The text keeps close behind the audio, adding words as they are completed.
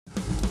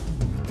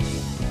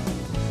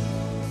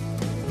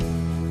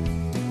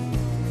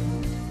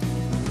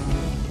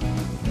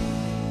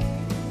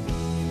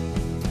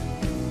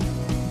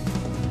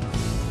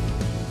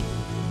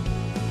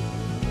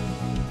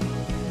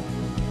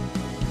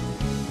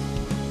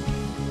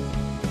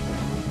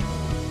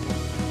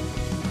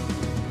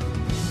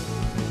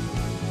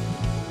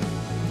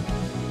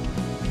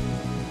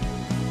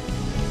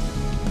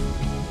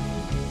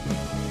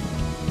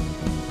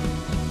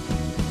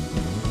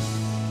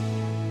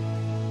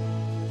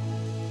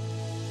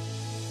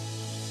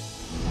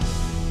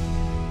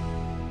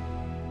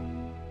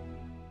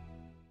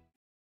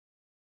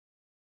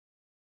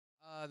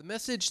The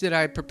message that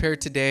I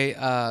prepared today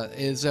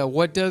is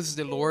what does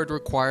the Lord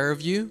require of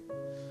you?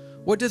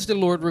 What does the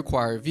Lord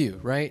require of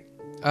you, right?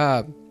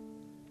 I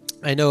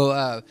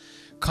know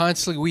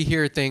constantly we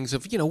hear things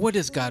of, what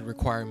does God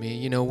require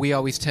me? We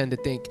always tend to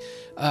think,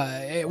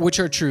 which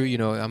are true,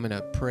 I'm going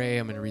to pray,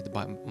 I'm going to read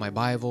my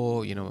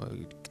Bible,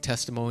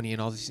 testimony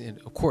and all these. And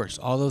of course,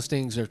 all those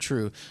things are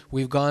true.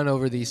 We've gone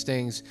over these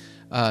things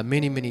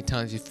many, many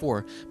times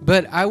before.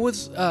 But I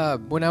was,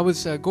 when I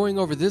was going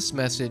over this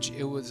message,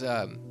 it was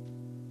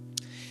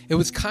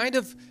kind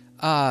of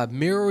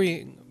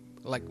mirroring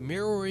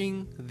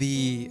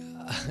the,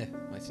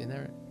 am I saying that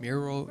right?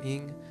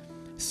 Mirroring,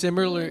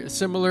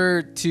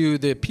 similar to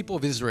the people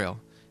of Israel,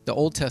 the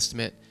Old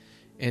Testament,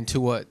 and to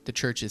what the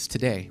church is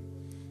today.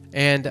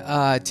 And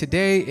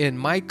today in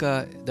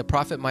Micah, the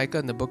prophet Micah,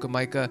 in the book of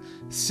Micah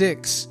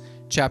 6,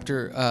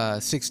 chapter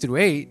 6 through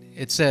 8,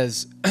 it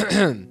says,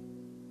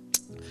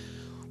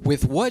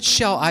 "With what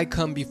shall I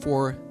come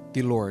before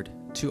the Lord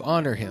to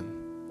honor him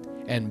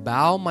and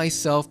bow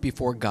myself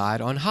before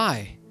God on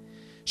high?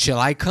 Shall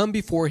I come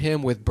before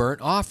him with burnt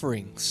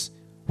offerings,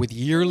 with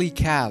yearly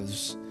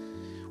calves?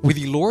 Will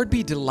the Lord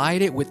be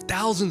delighted with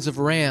thousands of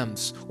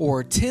rams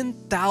or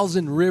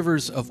 10,000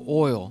 rivers of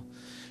oil?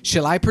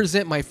 Shall I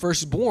present my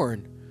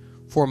firstborn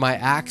for my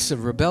acts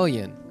of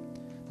rebellion,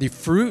 the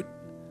fruit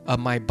of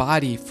my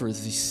body for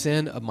the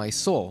sin of my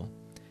soul?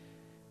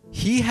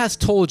 He has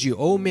told you,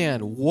 O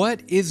man,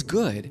 what is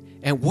good,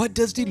 and what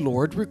does the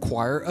Lord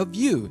require of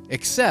you,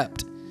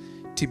 except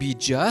to be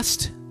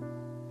just,"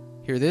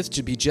 hear this,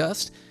 "to be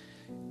just,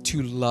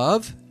 to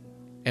love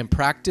and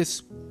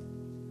practice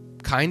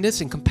kindness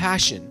and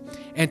compassion,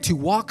 and to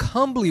walk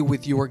humbly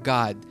with your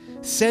God,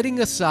 setting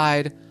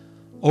aside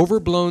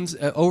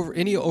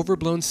any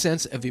overblown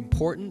sense of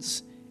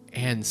importance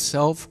and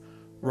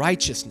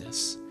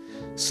self-righteousness."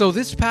 So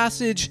this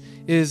passage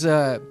is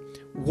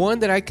one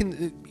that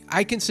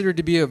I consider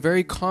to be a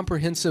very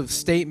comprehensive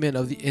statement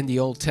in the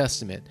Old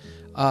Testament,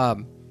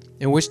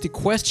 in which the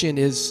question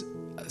is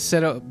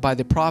set up by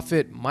the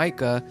prophet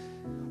Micah: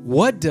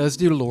 what does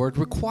the Lord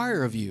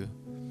require of you?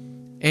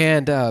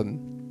 And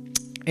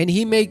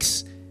he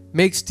makes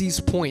these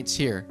points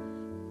here: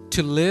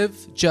 to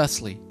live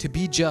justly, to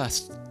be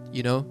just,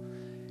 to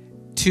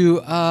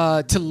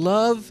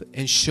love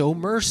and show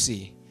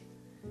mercy,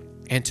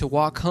 and to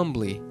walk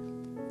humbly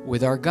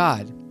with our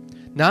God.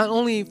 Not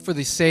only for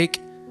the sake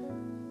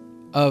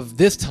of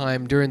this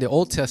time during the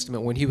Old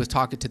Testament when he was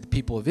talking to the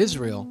people of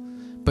Israel,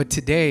 but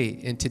today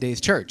in today's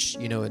church.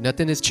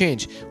 Nothing has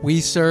changed. We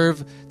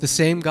serve the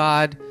same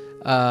God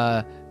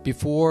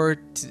before,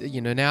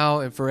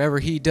 now and forever.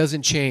 He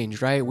doesn't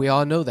change, right? We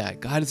all know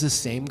that. God is the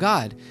same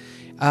God.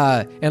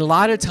 And a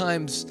lot of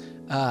times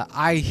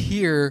I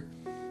hear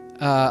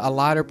a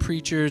lot of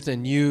preachers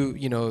and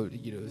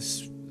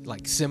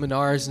like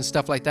seminars and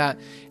stuff like that,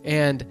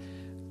 and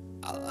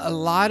a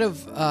lot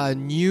of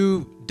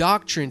new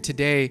doctrine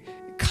today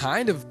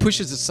kind of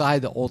pushes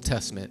aside the Old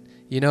Testament.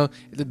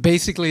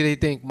 Basically they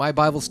think my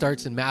Bible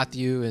starts in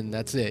Matthew and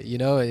that's it.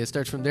 It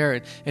starts from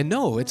there. And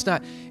no, it's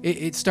not.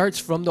 It starts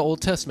from the Old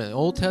Testament. The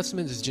Old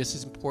Testament is just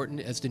as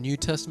important as the New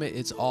Testament.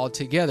 It's all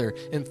together.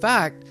 In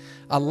fact,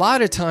 a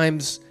lot of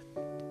times,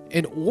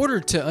 in order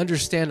to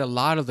understand a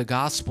lot of the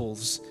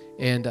Gospels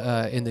and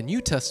in the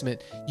New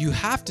Testament, you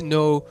have to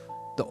know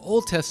the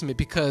Old Testament,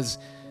 because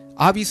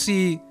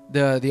obviously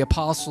the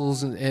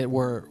apostles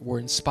were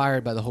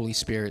inspired by the Holy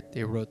Spirit.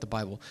 They wrote the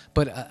Bible.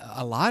 But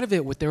a lot of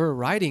it, what they were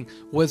writing,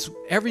 was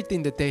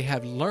everything that they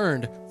had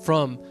learned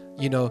from,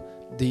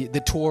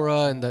 the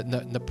Torah and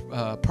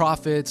the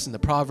prophets and the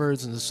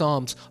Proverbs and the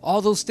Psalms. All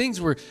those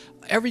things were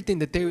everything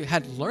that they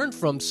had learned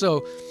from.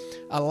 So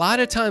a lot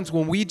of times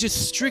when we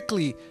just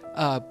strictly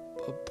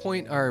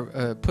put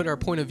our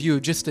point of view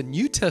of just the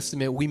New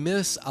Testament, we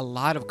miss a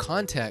lot of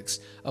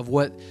context of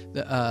what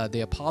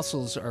the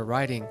apostles are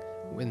writing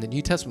in the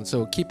New Testament.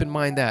 So keep in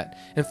mind that.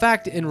 In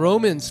fact, in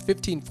Romans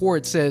 15:4,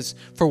 it says,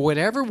 "For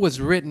whatever was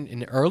written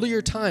in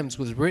earlier times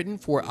was written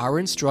for our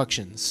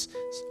instructions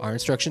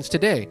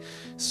today,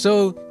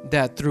 so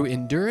that through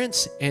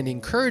endurance and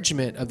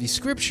encouragement of the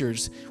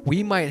scriptures,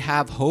 we might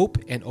have hope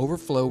and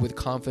overflow with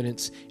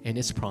confidence in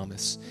his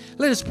promise."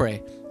 Let us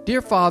pray.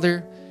 Dear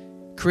Father,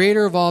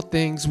 Creator of all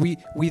things, we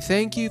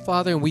thank you,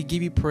 Father, and we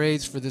give you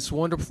praise for this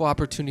wonderful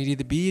opportunity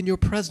to be in your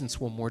presence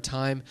one more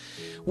time.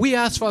 We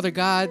ask, Father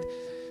God,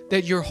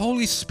 that your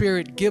Holy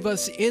Spirit give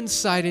us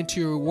insight into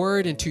your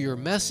word, into your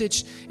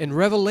message, and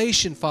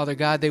revelation, Father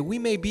God, that we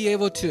may be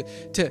able to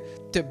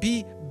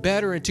be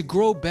better and to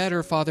grow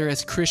better, Father,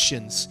 as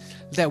Christians,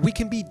 that we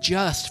can be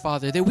just,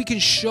 Father, that we can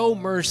show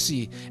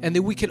mercy, and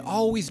that we can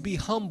always be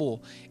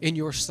humble in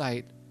your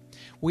sight.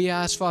 We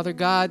ask, Father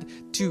God,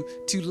 to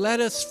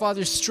let us,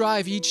 Father,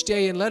 strive each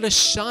day and let us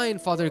shine,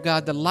 Father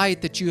God, the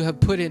light that you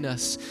have put in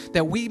us,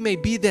 that we may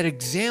be that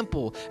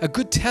example, a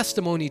good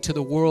testimony to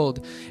the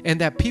world, and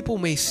that people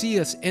may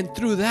see us, and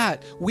through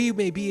that, we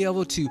may be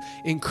able to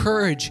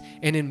encourage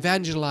and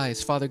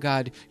evangelize, Father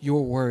God,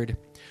 your word.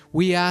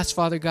 We ask,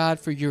 Father God,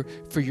 for your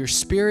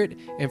spirit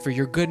and for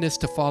your goodness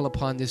to fall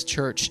upon this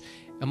church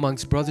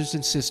amongst brothers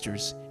and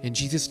sisters. In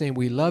Jesus' name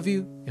we love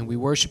you and we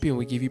worship you and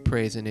we give you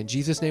praise. And in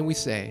Jesus' name we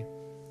say,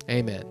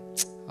 amen.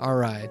 All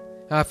right.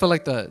 I feel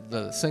like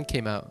the sun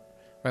came out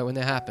right when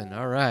that happened.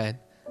 All right.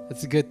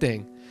 That's a good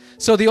thing.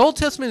 So the Old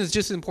Testament is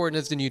just as important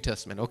as the New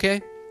Testament,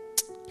 okay?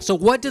 So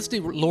what does the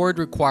Lord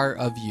require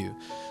of you?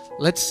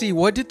 Let's see.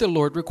 What did the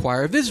Lord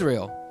require of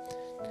Israel?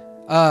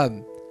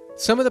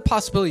 Some of the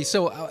possibilities.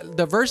 So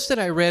the verse that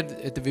I read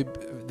at the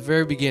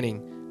very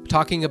beginning,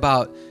 talking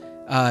about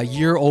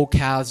year-old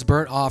calves,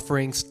 burnt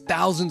offerings,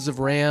 thousands of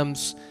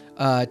rams,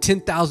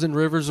 10,000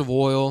 rivers of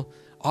oil,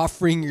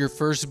 offering your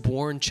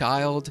firstborn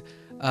child.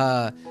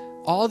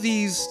 All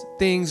these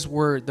things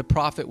were the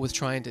prophet was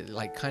trying to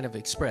like kind of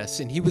express,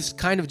 and he was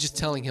kind of just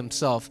telling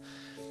himself,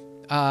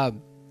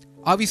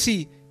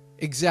 obviously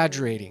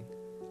exaggerating.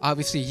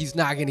 Obviously, he's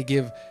not going to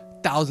give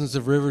thousands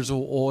of rivers of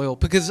oil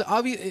because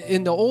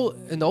in the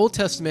Old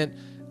Testament,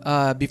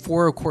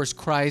 before of course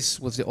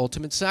Christ was the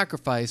ultimate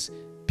sacrifice,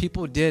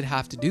 people did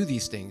have to do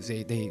these things.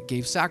 They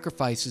gave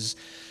sacrifices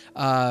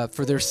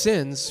for their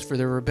sins, for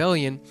their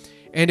rebellion,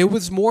 and it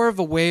was more of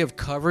a way of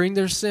covering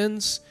their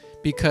sins.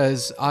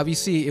 Because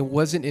obviously it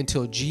wasn't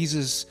until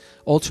Jesus'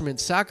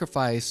 ultimate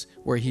sacrifice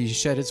where he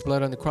shed his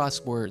blood on the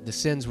cross where the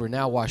sins were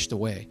now washed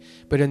away.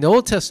 But in the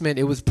Old Testament,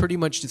 it was pretty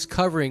much just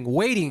covering,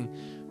 waiting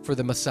for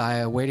the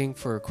Messiah, waiting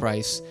for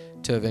Christ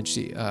to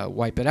eventually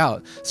wipe it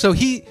out. So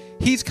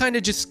he's kind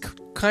of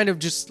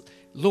just,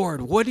 Lord,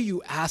 what do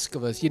you ask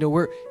of us?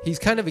 He's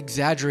kind of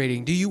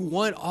exaggerating. Do you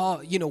want all,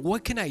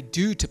 what can I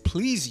do to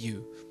please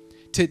you,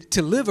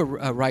 to live a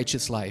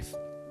righteous life?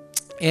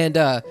 And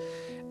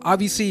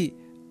obviously,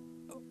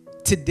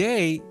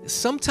 today,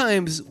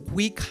 sometimes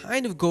we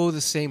kind of go the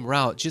same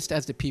route just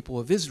as the people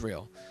of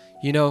Israel.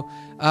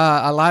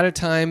 A lot of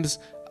times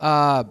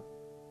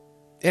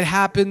it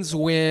happens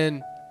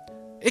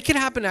it can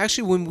happen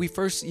actually when we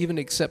first even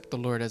accept the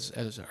Lord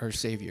as our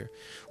Savior.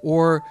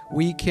 Or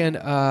we can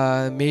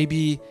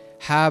maybe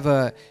have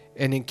an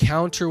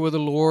encounter with the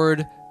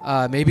Lord.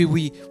 Maybe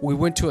we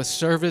went to a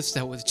service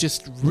that was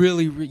just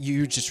really,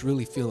 you're just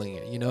really feeling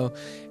it,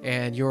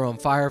 and you're on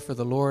fire for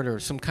the Lord, or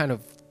some kind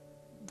of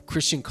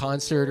Christian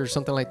concert or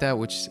something like that,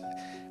 which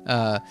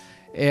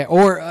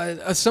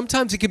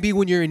sometimes it can be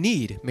when you're in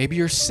need. Maybe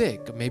you're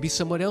sick, maybe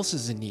someone else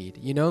is in need,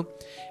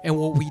 and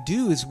what we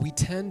do is we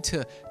tend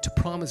to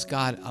promise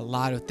God a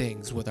lot of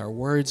things with our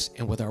words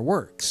and with our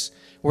works.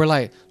 We're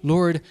like,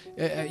 Lord,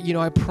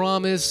 I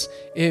promise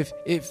if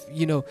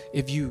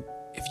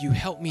you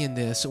help me in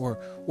this, or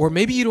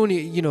maybe you don't,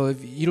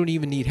 if you don't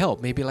even need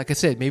help. Maybe, like I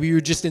said, maybe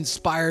you're just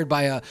inspired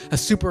by a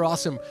super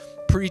awesome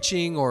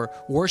preaching or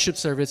worship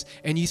service,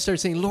 and you start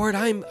saying, Lord,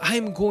 I'm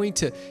going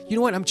to,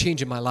 I'm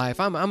changing my life.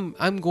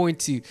 I'm going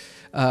to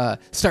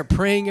start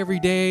praying every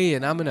day,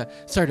 and I'm going to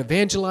start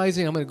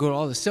evangelizing. I'm going to go to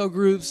all the cell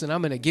groups, and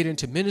I'm going to get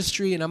into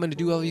ministry, and I'm going to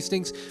do all these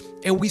things.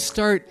 And we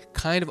start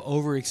kind of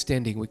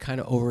overextending. We kind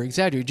of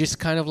over-exaggerate, just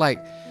kind of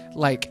like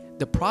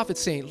the prophet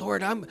saying,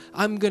 Lord,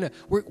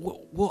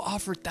 we'll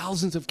offer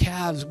thousands of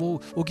calves.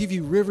 We'll give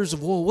you rivers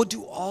of oil. We'll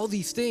do all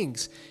these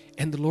things.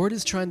 And the Lord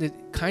is trying to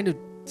kind of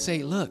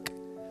say, look,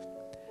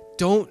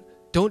 don't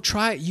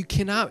try it. You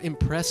cannot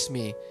impress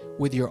me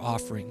with your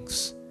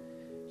offerings.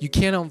 You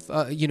can't,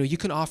 you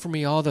can offer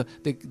me all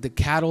the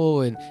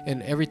cattle and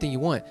everything you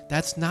want.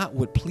 That's not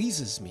what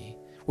pleases me.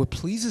 What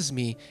pleases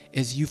me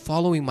is you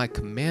following my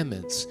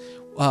commandments.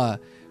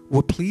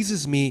 What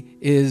pleases me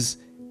is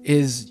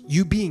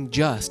you being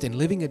just and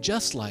living a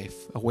just life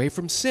away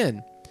from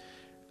sin,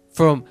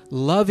 from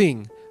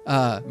loving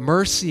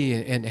mercy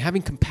and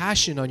having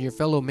compassion on your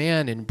fellow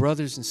man and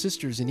brothers and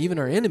sisters and even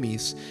our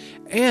enemies,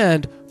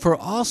 and for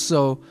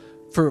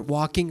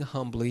walking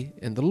humbly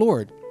in the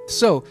Lord.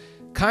 So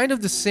kind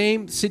of the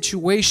same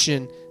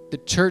situation, the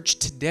church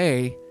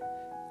today,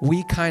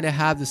 we kind of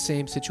have the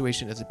same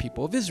situation as the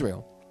people of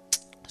Israel.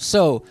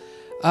 So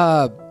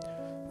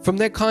from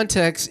that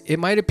context, it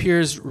might appear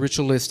as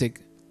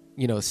ritualistic.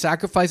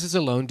 Sacrifices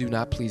alone do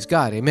not please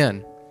God.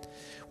 Amen.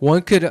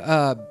 One could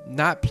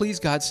not please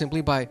God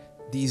simply by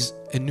these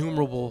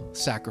innumerable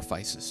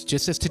sacrifices.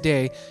 Just as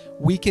today,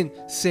 we can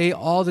say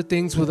all the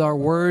things with our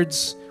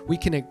words. We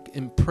can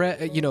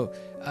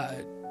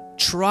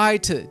try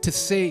to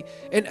say,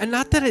 and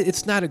not that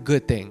it's not a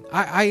good thing.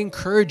 I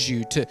encourage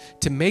you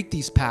to make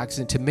these pacts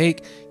and to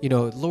make,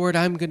 Lord,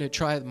 I'm going to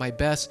try my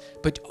best.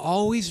 But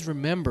always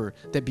remember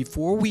that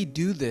before we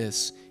do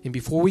this and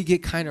before we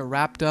get kind of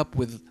wrapped up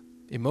with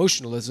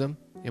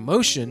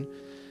emotion,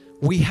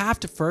 we have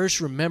to first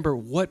remember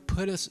what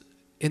put us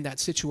in that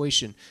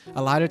situation.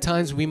 A lot of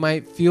times we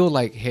might feel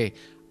like, hey,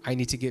 I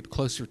need to get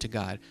closer to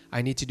God.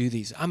 I need to do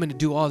these. I'm going to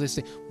do all this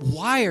thing.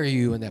 Why are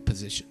you in that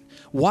position?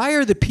 Why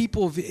are the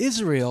people of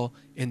Israel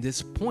in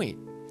this point?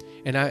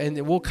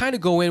 And we'll kind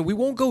of go in. We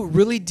won't go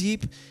really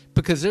deep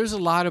because there's a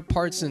lot of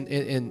parts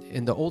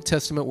in the Old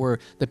Testament where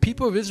the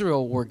people of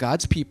Israel were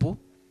God's people,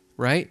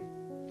 right?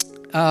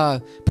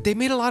 But they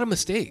made a lot of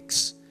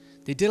mistakes.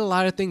 They did a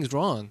lot of things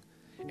wrong.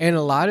 And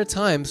a lot of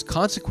times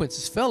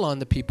consequences fell on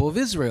the people of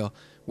Israel,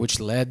 which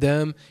led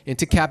them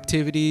into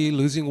captivity,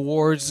 losing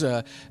wars,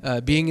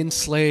 being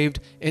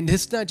enslaved. And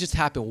this not just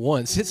happened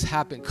once, it's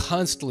happened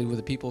constantly with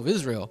the people of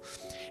Israel.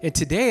 And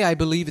today, I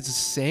believe it's the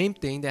same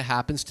thing that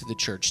happens to the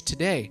church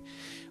today.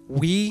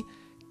 We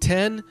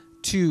tend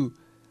to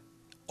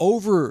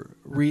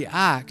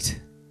overreact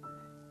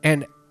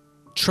and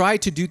try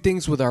to do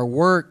things with our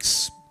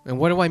works. And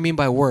what do I mean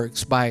by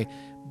works? By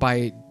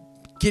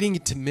getting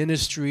into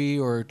ministry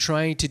or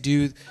trying to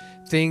do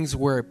things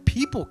where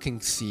people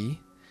can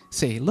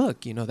say,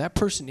 look, that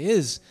person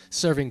is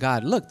serving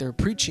God. Look, they're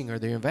preaching or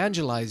they're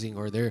evangelizing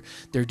or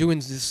they're doing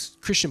this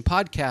Christian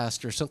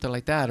podcast or something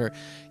like that. Or,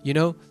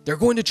 they're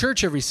going to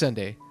church every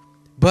Sunday.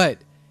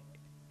 But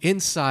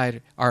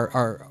inside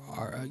our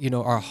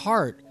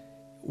heart,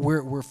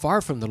 we're far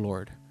from the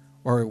Lord,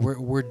 or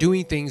we're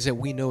doing things that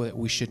we know that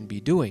we shouldn't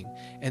be doing.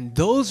 And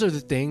those are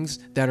the things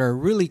that are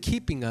really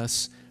keeping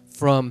us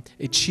from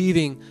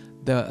achieving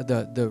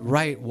the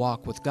right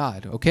walk with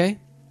God, okay?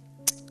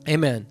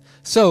 Amen.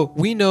 So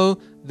we know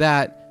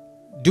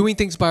that doing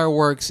things by our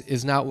works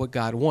is not what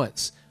God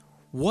wants.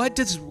 What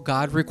does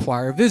God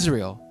require of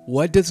Israel?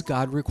 What does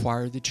God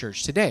require of the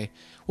church today?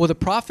 Well, the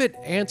prophet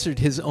answered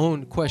his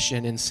own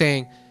question in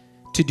saying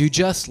to do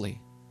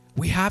justly.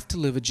 We have to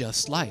live a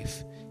just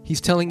life.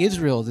 He's telling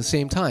Israel at the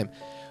same time,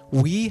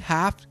 we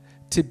have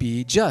to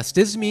be just.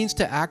 This means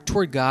to act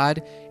toward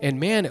God and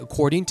man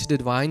according to the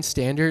divine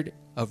standard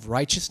of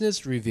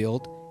righteousness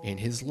revealed in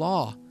his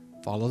law.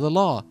 Follow the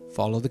law.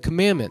 Follow the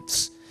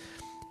commandments.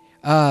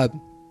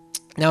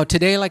 Now,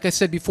 today, like I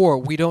said before,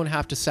 we don't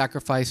have to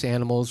sacrifice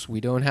animals. We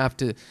don't have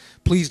to.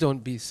 Please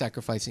don't be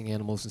sacrificing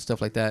animals and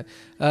stuff like that.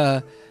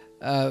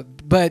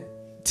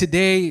 But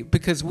today,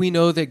 because we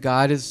know that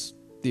God is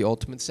the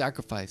ultimate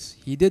sacrifice.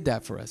 He did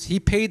that for us. He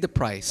paid the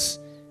price.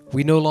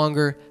 We no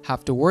longer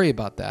have to worry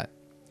about that.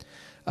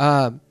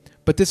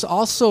 But this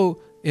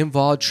also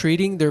involved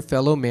treating their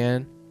fellow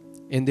man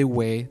in the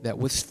way that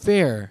was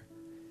fair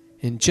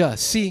and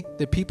just. See,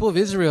 the people of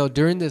Israel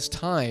during this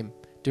time,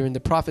 during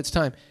the prophet's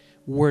time,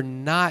 were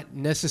not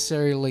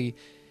necessarily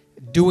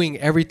doing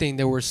everything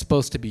they were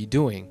supposed to be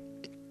doing.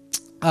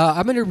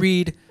 I'm going to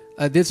read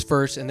this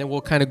verse, and then we'll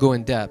kind of go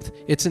in depth.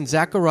 It's in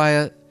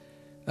Zechariah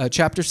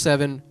chapter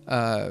 7,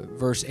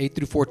 verse 8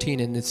 through 14,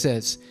 and it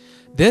says,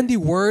 Then the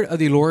word of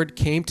the Lord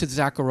came to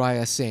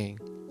Zechariah, saying,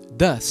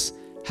 Thus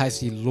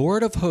has the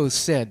Lord of hosts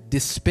said,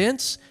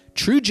 Dispense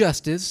true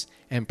justice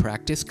and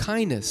practice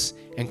kindness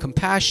and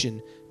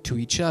compassion to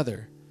each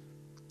other.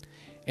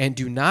 And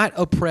do not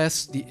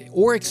oppress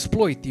or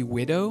exploit the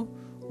widow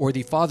or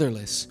the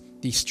fatherless,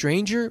 the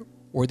stranger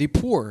or the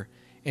poor,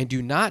 and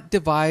do not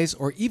devise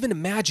or even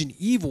imagine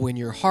evil in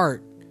your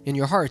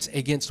hearts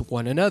against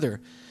one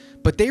another.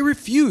 But they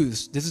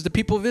refused, this is the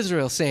people of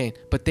Israel saying,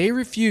 but they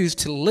refused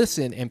to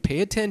listen and pay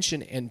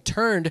attention and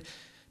turned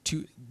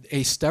to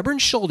a stubborn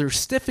shoulder,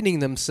 stiffening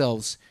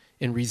themselves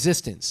in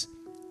resistance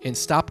and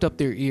stopped up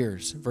their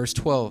ears. Verse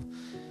 12,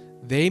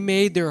 they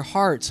made their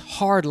hearts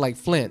hard like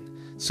flint,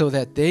 so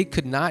that they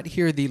could not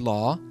hear the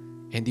law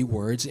and the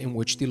words in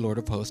which the Lord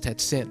of hosts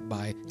had sent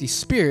by the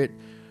Spirit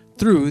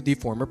through the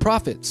former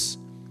prophets.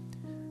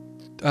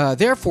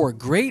 Therefore,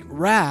 great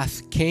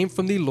wrath came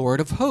from the Lord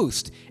of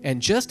hosts,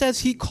 and just as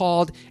he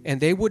called,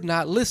 and they would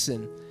not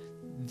listen,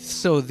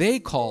 so they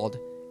called,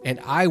 and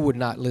I would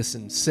not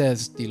listen,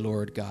 says the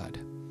Lord God.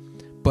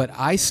 But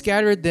I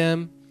scattered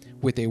them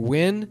with a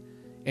wind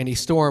and a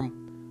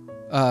storm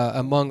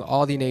among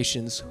all the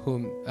nations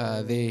whom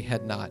they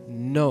had not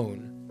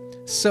known.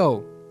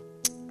 So,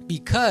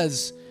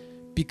 because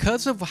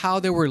of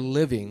how they were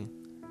living,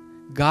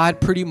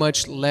 God pretty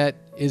much let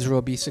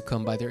Israel be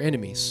succumbed by their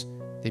enemies.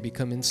 They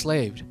become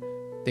enslaved.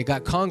 They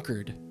got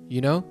conquered,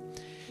 and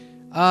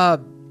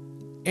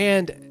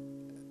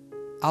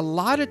a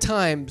lot of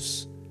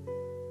times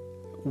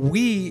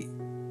we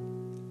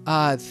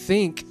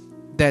think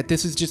that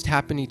this is just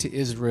happening to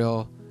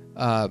Israel.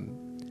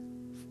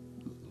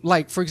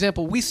 Like, for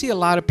example, we see a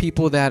lot of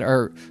people that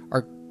are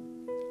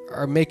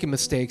making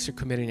mistakes or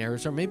committing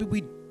errors, or maybe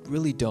we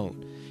really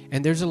don't.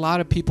 And there's a lot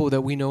of people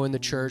that we know in the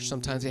church.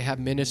 Sometimes they have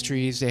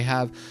ministries. They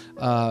have,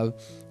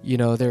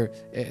 they're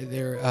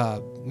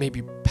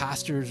maybe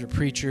pastors or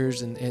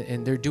preachers,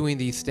 and they're doing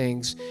these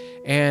things,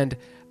 and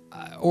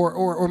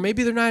or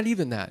maybe they're not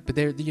even that, but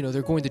they're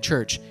going to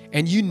church,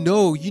 and you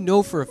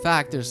know for a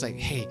fact there's like,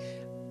 hey,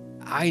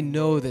 I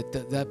know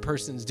that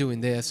person's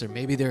doing this, or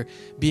maybe they're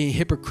being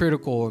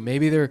hypocritical, or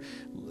maybe they're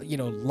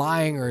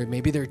lying, or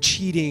maybe they're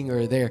cheating,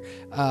 or they're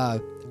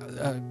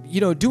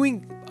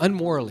doing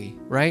unmorally,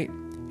 right?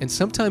 And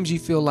sometimes you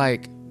feel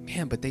like,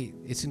 man, but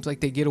it seems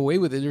like they get away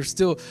with it. They're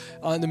still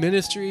on the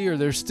ministry, or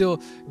they're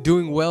still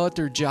doing well at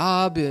their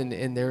job,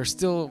 and they're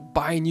still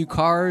buying new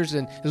cars,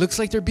 and it looks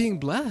like they're being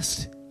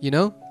blessed,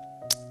 A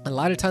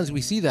lot of times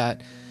we see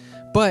that.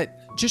 But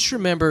just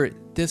remember,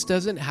 this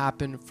doesn't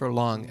happen for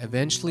long.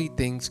 Eventually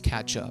things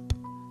catch up.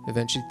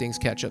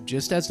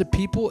 Just as the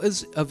people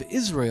of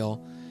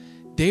Israel,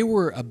 they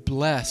were a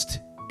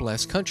blessed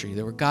country.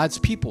 They were God's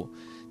people.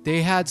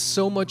 They had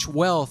so much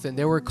wealth, and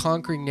they were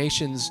conquering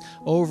nations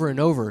over and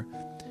over.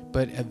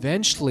 But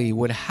eventually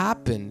what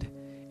happened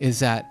is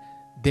that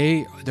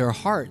their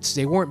hearts,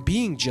 they weren't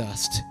being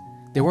just.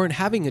 They weren't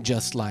having a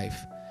just life.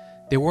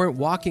 They weren't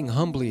walking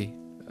humbly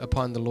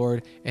upon the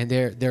Lord, and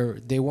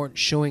they weren't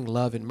showing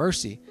love and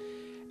mercy.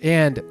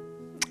 And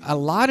a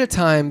lot of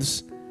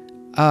times,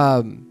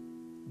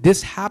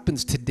 this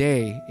happens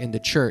today in the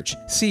church.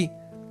 See,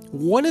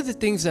 one of the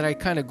things that I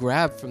kind of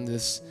grabbed from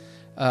this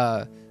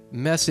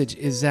message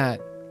is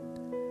that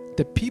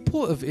the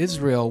people of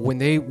Israel, when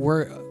they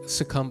were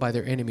succumbed by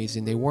their enemies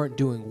and they weren't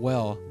doing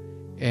well,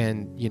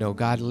 and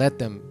God let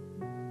them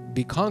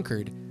be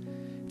conquered,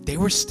 they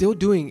were still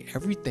doing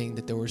everything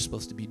that they were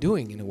supposed to be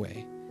doing in a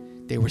way.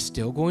 They were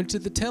still going to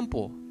the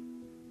temple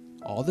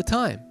all the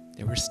time.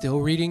 They were still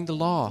reading the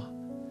law.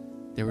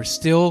 They were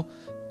still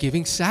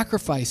giving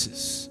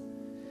sacrifices.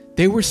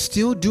 They were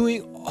still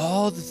doing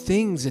all the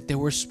things that they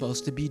were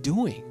supposed to be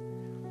doing.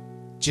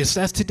 Just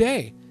as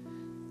today,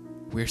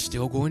 we're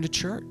still going to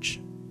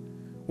church.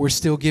 We're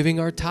still giving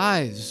our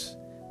tithes.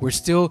 We're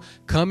still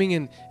coming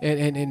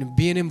and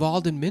being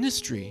involved in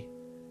ministry.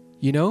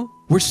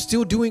 We're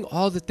still doing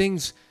all the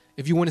things,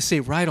 if you want to say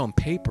right on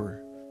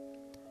paper.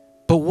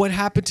 But what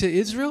happened to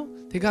Israel?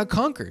 They got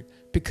conquered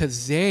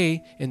because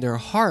they, in their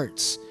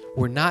hearts,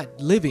 were not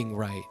living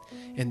right.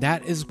 And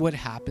that is what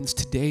happens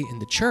today in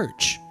the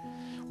church.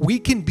 We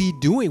could be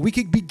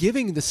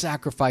giving the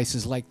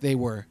sacrifices like they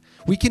were.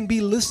 We can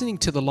be listening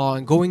to the law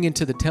and going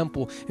into the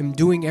temple and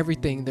doing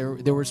everything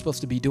they were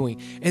supposed to be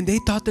doing. And they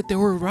thought that they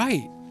were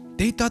right.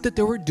 They thought that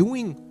they were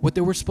doing what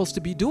they were supposed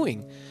to be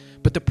doing.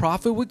 But the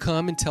prophet would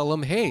come and tell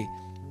them, hey,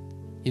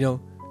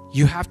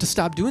 you have to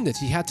stop doing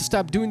this. You have to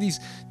stop doing these.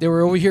 They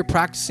were over here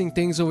practicing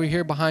things over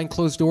here behind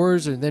closed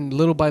doors, and then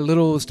little by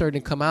little it was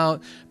starting to come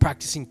out,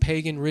 practicing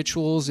pagan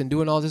rituals and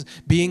doing all this,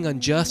 being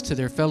unjust to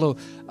their fellow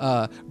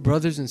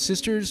brothers and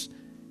sisters.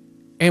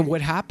 And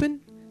what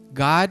happened?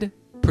 God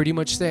pretty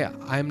much said,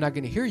 I'm not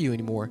going to hear you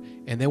anymore.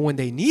 And then when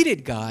they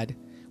needed God,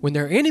 when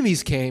their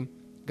enemies came,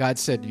 God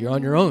said, you're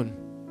on your own.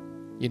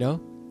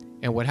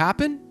 And what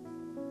happened?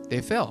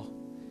 They fell.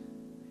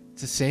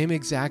 It's the same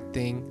exact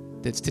thing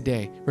that's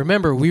today.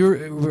 Remember,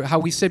 how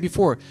we said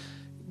before,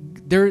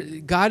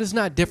 God is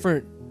not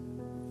different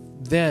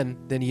then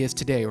than he is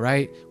today,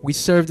 right? We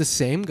serve the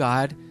same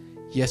God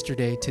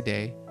yesterday,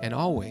 today, and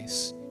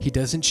always. He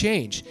doesn't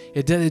change.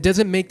 It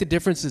doesn't make the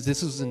difference as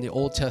this was in the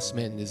Old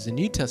Testament and this is the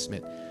New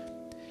Testament.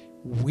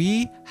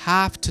 We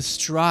have to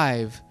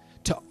strive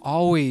to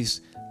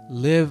always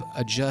live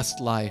a just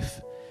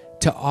life,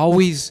 to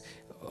always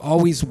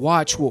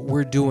watch what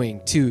we're doing,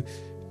 to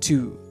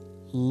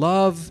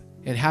love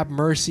and have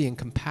mercy and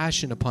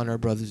compassion upon our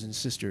brothers and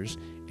sisters,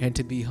 and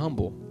to be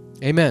humble.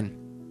 Amen.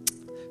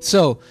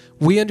 So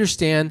we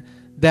understand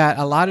that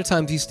a lot of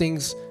times these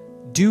things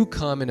do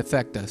come and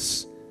affect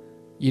us,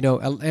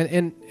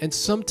 and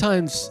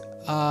sometimes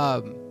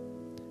a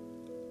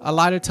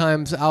lot of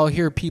times I'll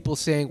hear people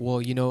saying,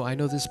 well, I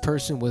know this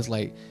person was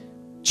like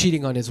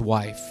cheating on his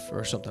wife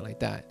or something like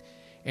that,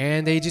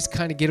 and they just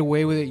kind of get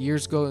away with it.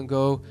 Years go and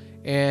go.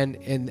 And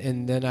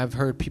then I've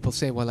heard people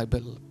say, well,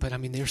 but I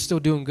mean, they're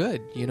still doing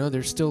good,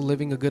 they're still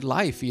living a good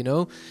life,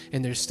 and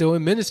they're still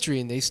in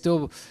ministry and they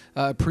still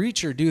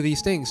preach or do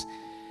these things.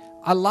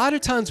 A lot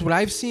of times what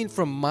I've seen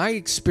from my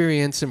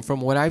experience and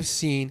from what I've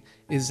seen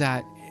is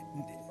that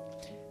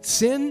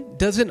sin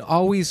doesn't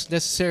always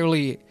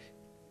necessarily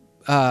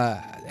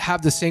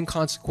have the same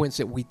consequence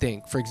that we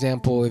think. For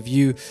example, if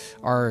you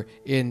are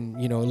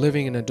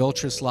living an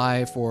adulterous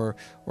life, or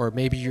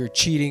maybe you're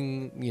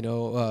cheating,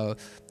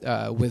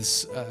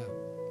 with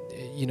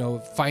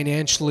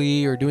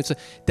financially or doing so,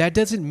 that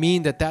doesn't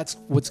mean that that's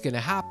what's going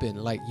to happen.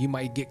 Like, you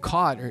might get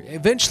caught, or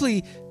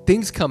eventually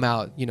things come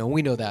out.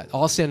 We know that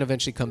all sin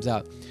eventually comes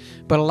out.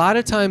 But a lot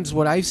of times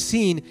what I've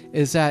seen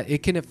is that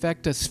it can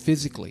affect us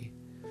physically.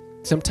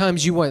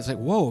 Sometimes it's like,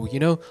 whoa,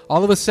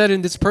 all of a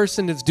sudden this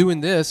person is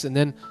doing this and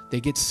then they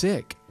get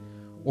sick.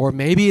 Or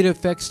maybe it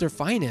affects their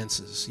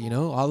finances.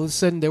 All of a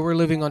sudden they were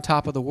living on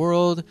top of the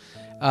world.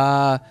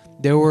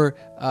 They were,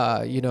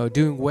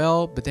 doing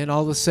well, but then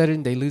all of a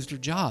sudden they lose their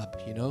job.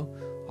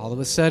 All of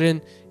a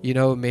sudden,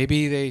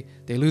 maybe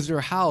they lose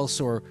their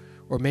house, or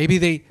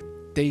maybe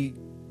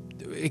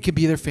it could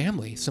be their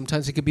family.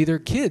 Sometimes it could be their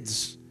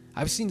kids.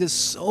 I've seen this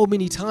so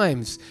many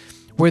times,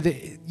 where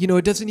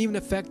it doesn't even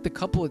affect the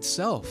couple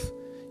itself,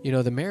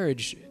 the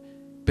marriage,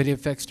 but it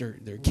affects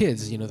their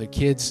kids. Their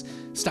kids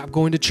stop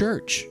going to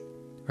church,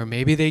 or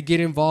maybe they get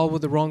involved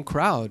with the wrong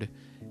crowd.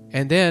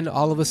 And then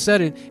all of a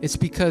sudden, it's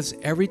because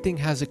everything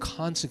has a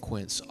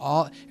consequence.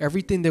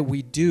 Everything that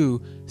we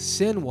do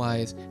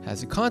sin-wise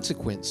has a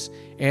consequence,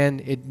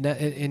 and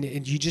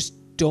you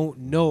just don't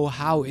know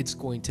how it's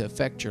going to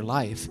affect your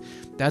life.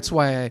 That's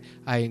why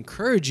I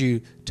encourage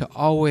you to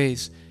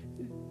always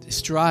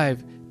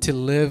strive to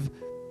live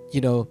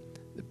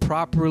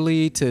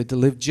properly, to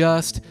live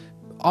just.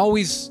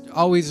 Always,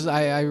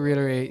 I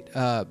reiterate,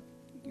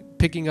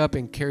 picking up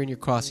and carrying your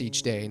cross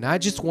each day.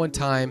 Not just one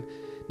time,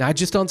 not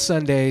just on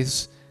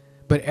Sundays,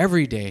 but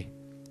every day.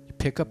 You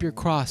pick up your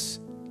cross,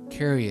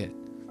 carry it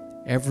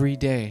every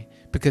day.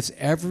 Because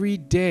every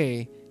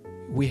day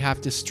we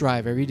have to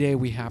strive. Every day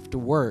we have to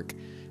work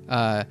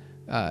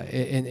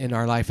in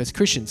our life as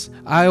Christians.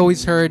 I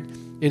always heard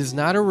it is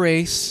not a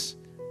race,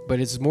 but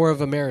it's more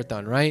of a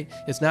marathon, right?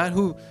 It's not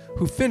who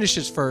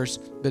finishes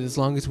first, but as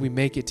long as we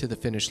make it to the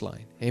finish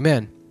line.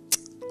 Amen.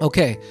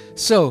 Okay,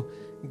 so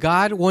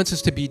God wants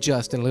us to be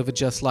just and live a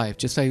just life,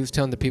 just like he was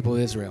telling the people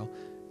of Israel.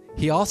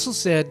 He also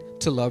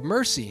said to love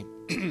mercy.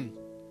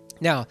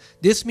 Now,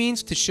 this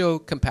means to show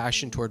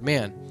compassion toward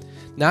man,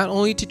 not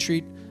only to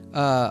treat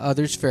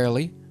others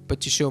fairly,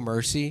 but to show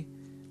mercy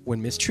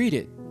when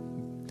mistreated.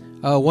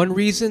 One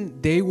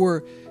reason they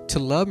were to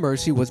love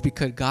mercy was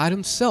because God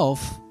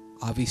himself,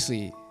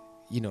 obviously,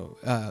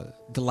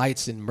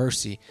 delights in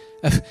mercy.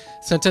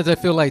 Sometimes I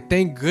feel like,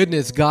 thank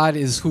goodness God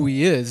is who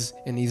he is,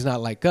 and he's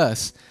not like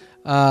us.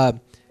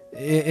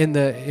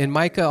 In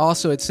Micah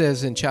also, it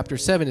says in chapter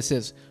 7, it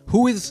says,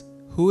 who is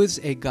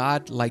a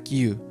God like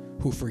you,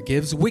 who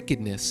forgives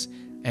wickedness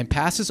and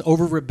passes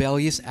over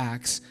rebellious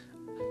acts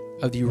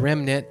of the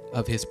remnant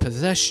of his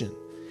possession.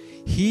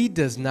 He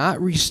does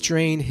not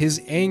restrain his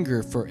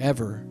anger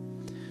forever,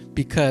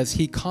 because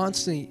he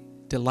constantly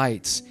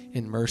delights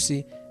in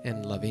mercy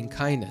and loving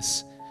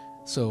kindness.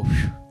 So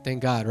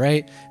thank God,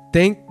 right?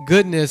 Thank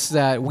goodness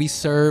that we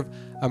serve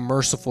a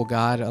merciful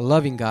God, a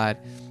loving God,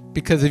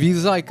 because if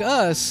he's like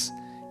us,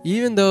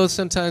 even though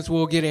sometimes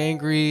we'll get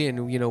angry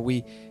and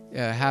we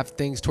have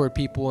things toward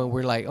people and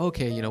we're like,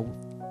 okay,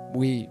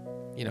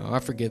 I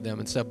forgive them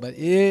and stuff, but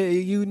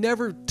you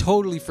never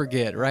totally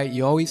forget, right?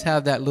 You always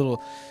have that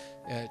little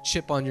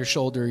chip on your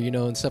shoulder,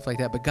 and stuff like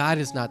that. But God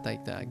is not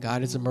like that.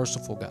 God is a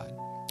merciful God.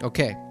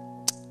 Okay.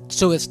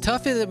 So as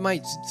tough as it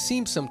might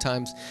seem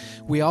sometimes,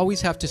 we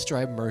always have to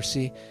strive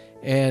mercy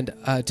and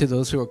to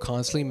those who are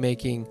constantly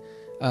making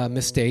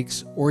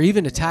mistakes or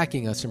even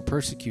attacking us and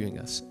persecuting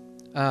us.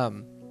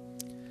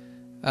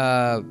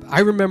 I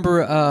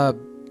remember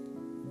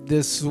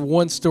this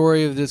one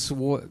story of this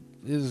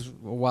is a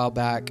while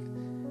back,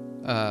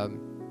 and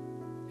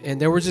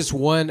there was just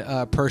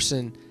one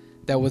person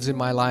that was in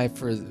my life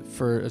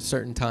for a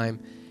certain time,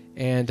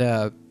 and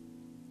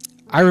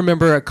I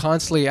remember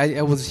constantly.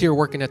 I was here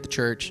working at the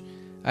church.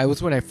 I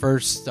was when I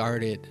first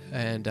started,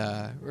 and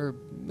or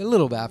a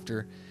little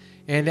after,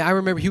 and I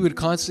remember he would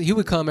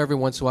come every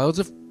once in a while. It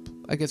was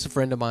I guess a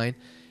friend of mine,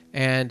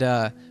 and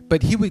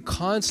but he would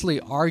constantly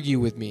argue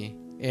with me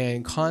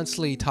and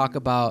constantly talk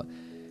about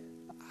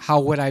how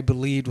what I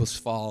believed was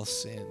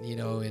false, and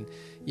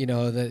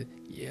that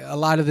a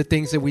lot of the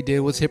things that we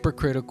did was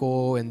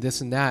hypocritical and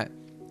this and that.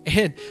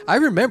 And I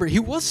remember he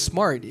was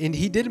smart and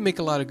he did make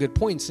a lot of good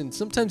points, and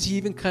sometimes he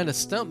even kind of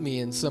stumped me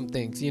in some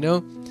things, and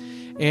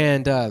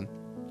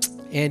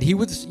he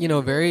was,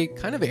 very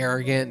kind of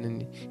arrogant,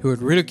 and he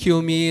would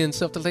ridicule me and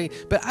stuff like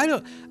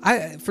that.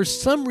 But for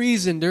some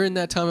reason during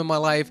that time in my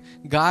life,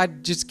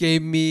 God just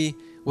gave me,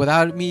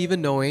 without me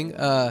even knowing,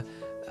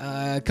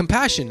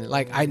 compassion.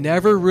 Like, I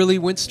never really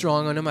went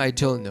strong on him. I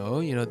told him,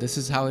 no, this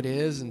is how it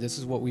is, and this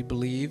is what we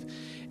believe.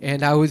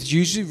 And I was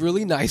usually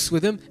really nice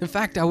with him. In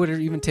fact, I would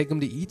even take him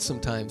to eat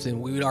sometimes, and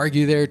we would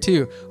argue there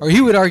too. Or he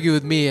would argue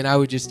with me, and I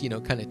would just,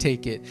 kind of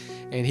take it.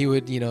 And he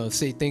would,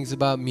 say things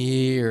about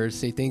me or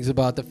say things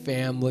about the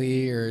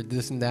family or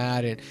this and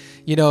that. And,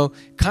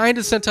 kind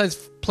of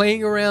sometimes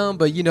playing around,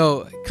 but,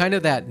 kind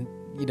of that,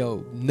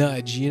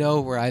 nudge,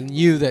 where I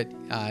knew that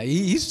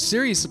he's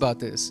serious about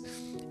this.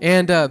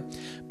 And,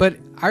 but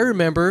I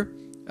remember,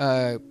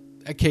 I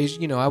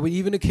would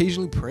even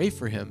occasionally pray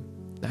for him.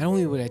 Not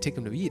only would I take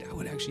him to eat, I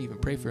would actually even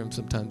pray for him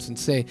sometimes and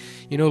say,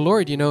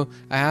 Lord, I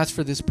ask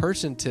for this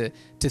person to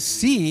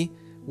see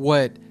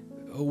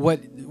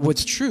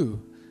what's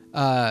true,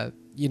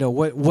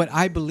 what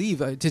I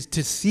believe,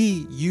 to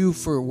see you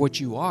for what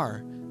you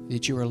are,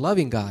 that you are a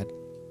loving God.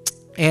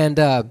 And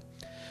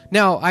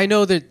now I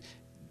know that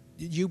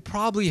you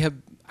probably have.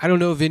 I don't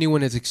know if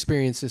anyone has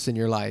experienced this in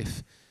your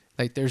life.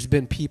 Like, there's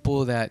been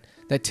people that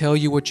tell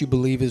you what you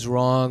believe is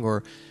wrong,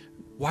 or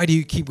why do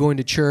you keep going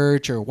to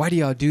church, or why do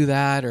y'all do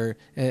that, or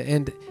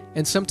and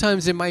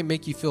sometimes it might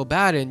make you feel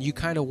bad, and you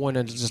kind of want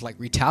to just like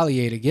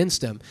retaliate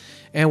against them.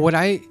 And what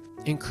I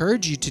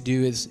encourage you to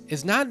do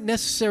is not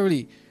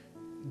necessarily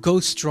go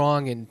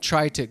strong and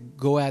try to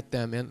go at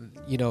them and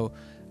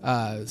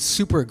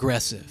super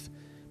aggressive,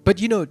 but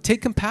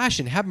take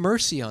compassion, have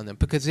mercy on them,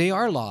 because they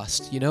are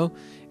lost,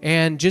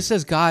 and just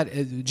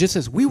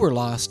as we were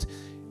lost,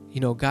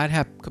 God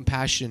had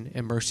compassion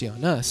and mercy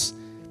on us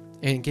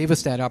and gave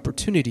us that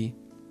opportunity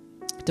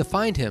to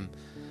find him.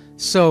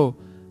 So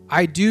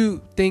I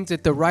do think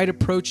that the right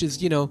approach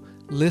is,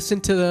 listen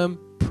to them,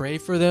 pray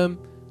for them,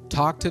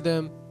 talk to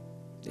them.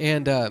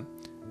 And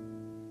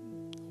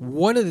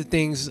one of the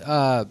things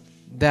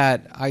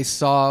that I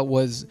saw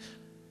was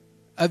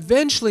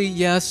eventually,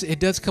 yes, it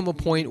does come a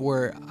point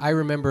where I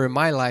remember in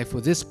my life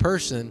with this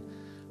person,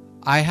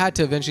 I had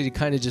to eventually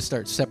kind of just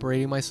start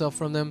separating myself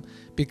from them,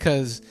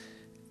 because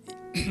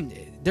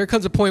there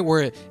comes a point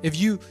where if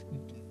you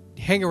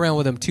hang around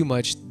with them too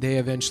much, they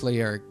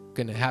eventually are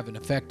going to have an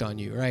effect on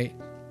you, right?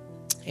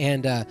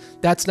 And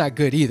that's not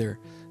good either.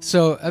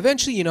 So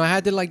eventually, I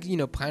had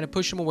to kind of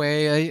push him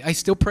away. I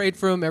still prayed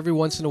for him every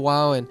once in a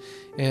while,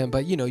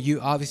 but you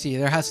obviously,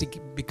 there has to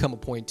become a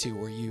point too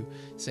where you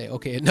say,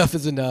 okay, enough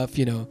is enough.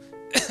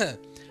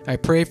 I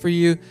pray for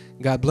you,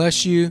 God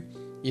bless you,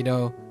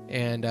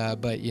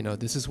 but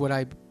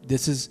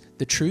this is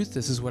the truth.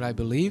 This is what I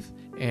believe,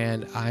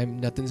 and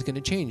nothing's going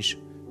to change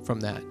from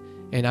that,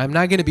 and I'm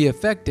not going to be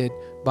affected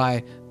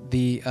by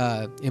the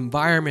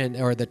environment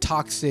or the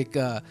toxic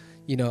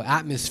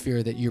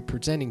atmosphere that you're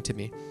presenting to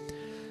me.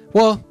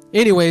 Well,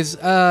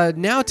 anyways,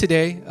 now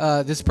today,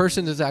 this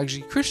person is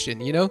actually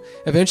Christian.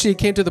 Eventually it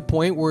came to the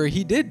point where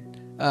he did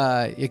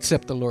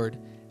accept the Lord.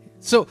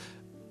 So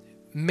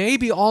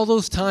maybe all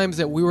those times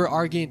that we were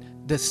arguing,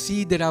 the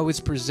seed that I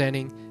was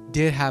presenting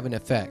did have an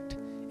effect.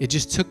 It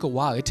just took a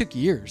while. It took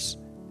years,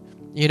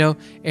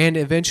 and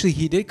eventually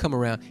he did come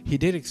around. He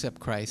did accept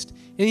Christ,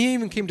 and he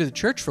even came to the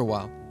church for a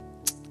while.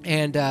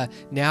 And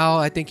now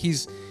I think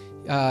he's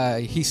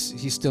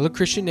still a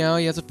Christian now.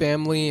 He has a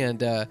family,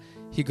 and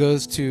he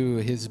goes to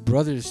his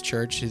brother's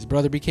church. His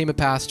brother became a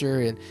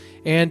pastor,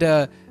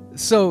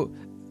 so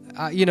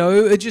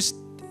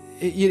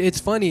it's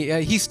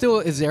funny. He still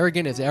is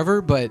arrogant as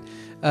ever, but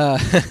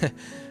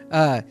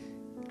the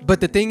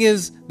thing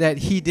is that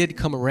he did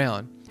come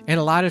around, and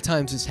a lot of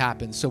times this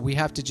happens. So we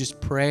have to just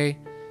pray,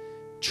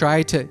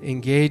 try to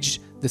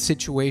engage the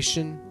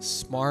situation,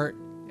 smart,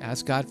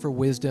 ask God for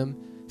wisdom,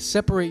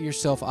 separate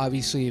yourself,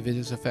 obviously, if it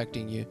is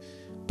affecting you,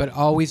 but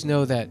always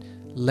know that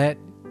let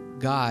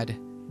God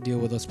deal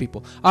with those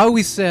people. I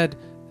always said,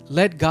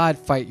 let God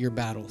fight your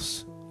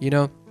battles.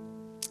 A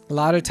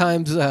lot of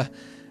times, I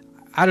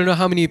don't know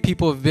how many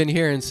people have been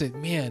here and said,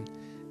 man,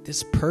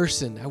 this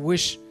person, I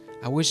wish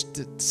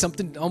that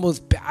something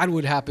almost bad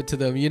would happen to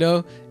them.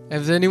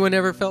 Has anyone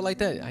ever felt like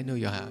that? I know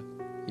you have.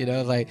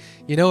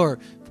 Or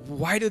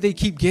why do they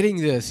keep getting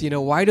this?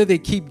 Why do they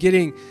keep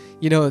getting,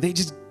 they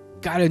just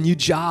got a new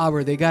job,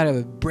 or they got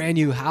a brand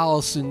new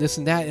house and this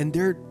and that, and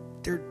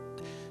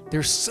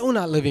they're so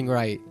not living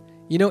right.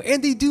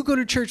 And they do go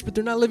to church, but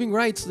they're not living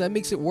right, so that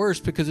makes it worse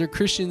because they're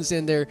Christians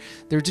and they're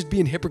just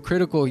being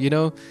hypocritical,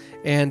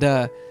 And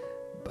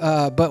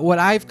but what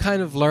I've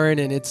kind of learned,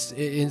 and it's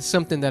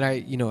something that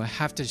I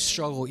have to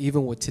struggle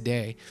even with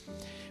today,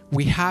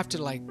 we have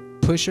to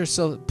put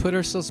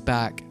ourselves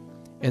back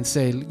and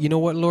say, you know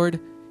what, Lord,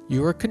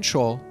 you are in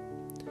control,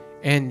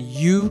 and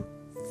you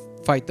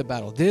fight the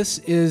battle. This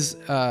is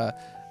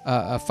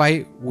a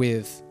fight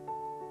with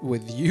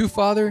you,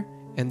 Father,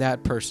 and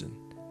that person,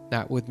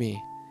 not with me.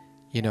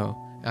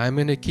 I'm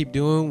going to keep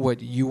doing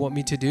what you want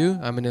me to do.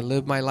 I'm going to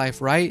live my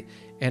life right,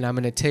 and I'm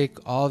going to take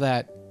all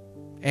that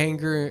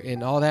anger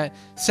and all that,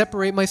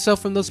 separate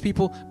myself from those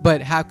people,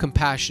 but have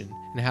compassion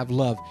and have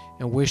love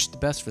and wish the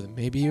best for them.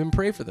 Maybe even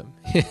pray for them,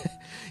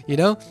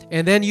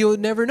 and then you'll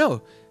never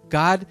know.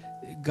 God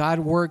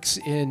works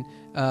in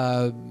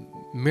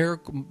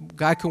miracle.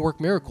 God can work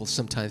miracles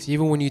sometimes,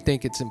 even when you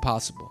think it's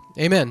impossible.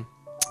 Amen.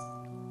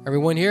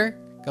 Everyone here?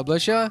 God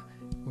bless you.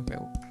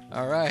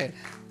 All right.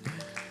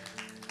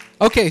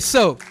 Okay,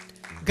 so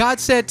God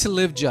said to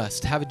live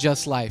just, have a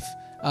just life,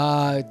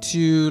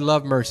 to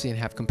love mercy and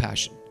have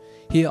compassion.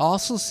 He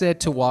also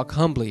said to walk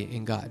humbly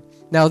in God.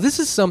 Now, this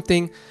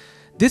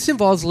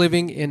involves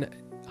living in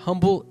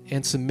humble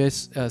and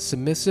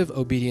submissive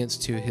obedience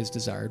to his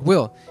desired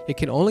will. It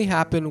can only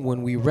happen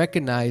when we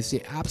recognize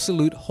the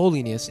absolute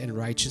holiness and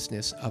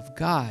righteousness of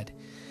God.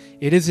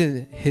 It is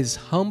in his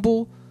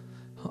humble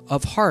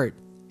of heart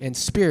and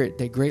spirit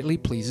that greatly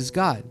pleases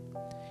God.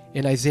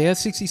 In Isaiah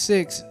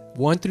 66,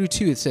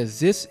 1-2, it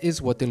says, "This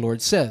is what the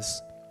Lord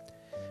says.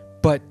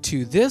 But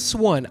to this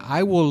one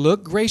I will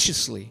look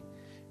graciously,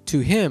 to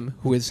him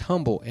who is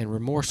humble and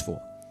remorseful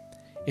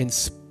in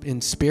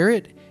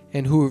spirit,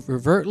 and who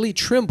overtly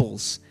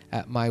trembles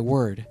at my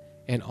word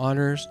and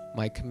honors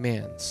my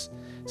commands."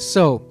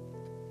 So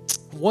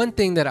one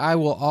thing that I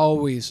will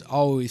always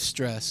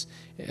stress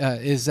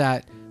is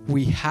that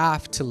we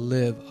have to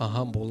live a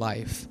humble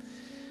life.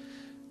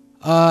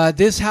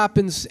 This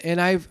happens,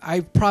 and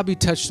I've probably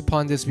touched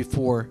upon this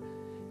before.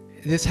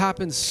 This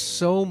happens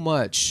so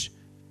much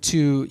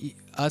to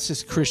us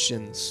as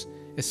Christians,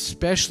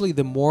 especially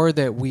the more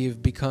that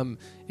we've become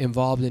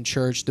involved in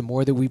church, the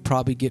more that we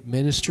probably get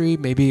ministry,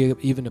 maybe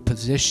even a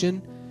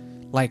position.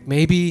 Like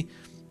maybe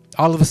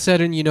all of a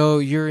sudden,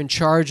 you're in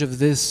charge of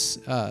this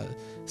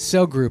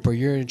cell group, or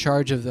you're in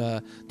charge of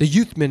the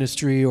youth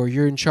ministry, or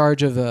you're in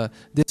charge of the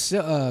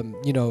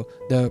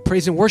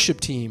praise and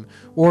worship team,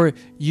 or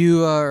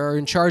you are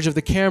in charge of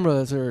the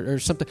cameras or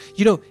something.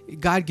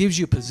 God gives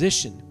you a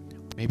position.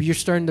 Maybe you're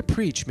starting to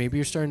preach. Maybe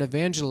you're starting to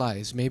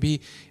evangelize.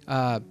 Maybe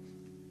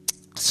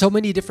so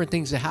many different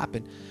things that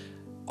happen.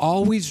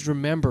 Always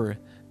remember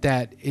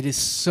that it is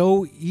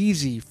so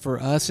easy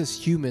for us as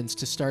humans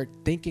to start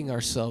thinking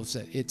ourselves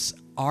that it's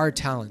our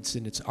talents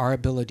and it's our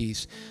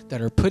abilities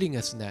that are putting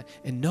us in that.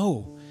 And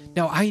no.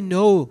 Now, I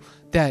know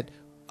that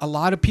a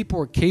lot of people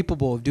are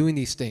capable of doing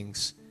these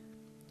things.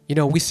 You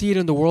know, we see it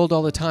in the world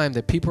all the time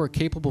that people are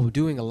capable of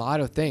doing a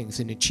lot of things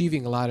and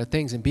achieving a lot of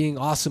things and being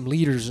awesome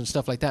leaders and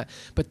stuff like that.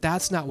 But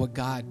that's not what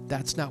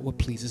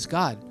pleases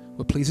God.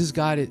 What pleases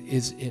God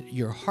is in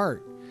your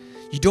heart.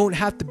 You don't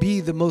have to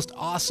be the most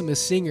awesomest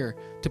singer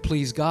to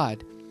please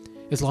God,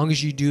 as long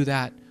as you do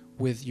that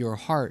with your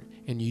heart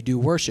and you do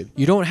worship.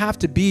 You don't have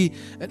to be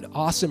an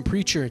awesome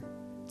preacher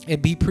and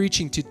be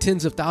preaching to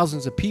tens of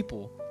thousands of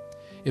people,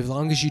 as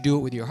long as you do it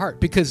with your heart.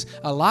 Because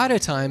a lot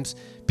of times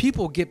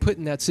people get put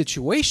in that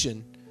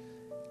situation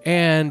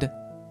and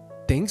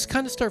things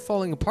kind of start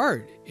falling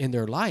apart in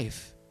their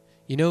life,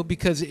 you know,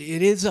 because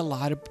it is a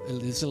lot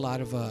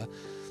of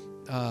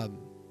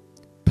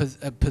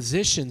a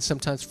position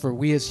sometimes for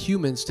we as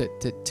humans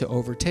to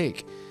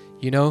overtake,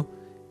 you know,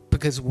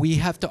 because we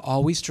have to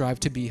always strive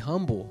to be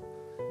humble.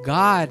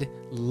 God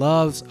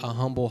loves a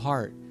humble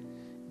heart.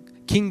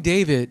 King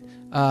David,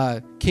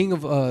 king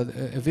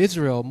of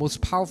Israel,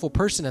 most powerful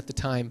person at the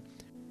time,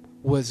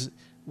 was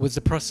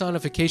the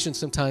personification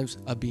sometimes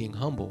of being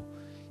humble.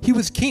 He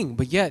was king,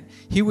 but yet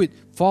he would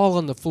fall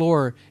on the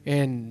floor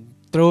and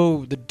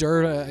throw the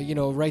dirt,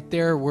 right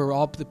there where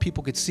all the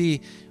people could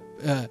see,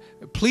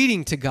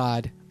 pleading to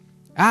God,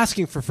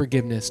 asking for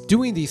forgiveness,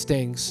 doing these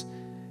things,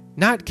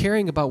 not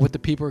caring about what the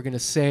people are going to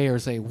say or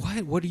say,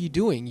 what are you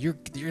doing?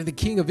 You're the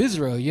king of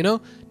Israel, you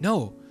know?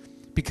 No.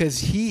 Because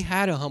he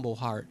had a humble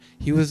heart.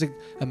 He was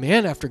a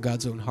man after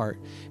God's own heart.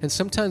 And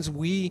sometimes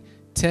we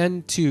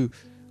tend to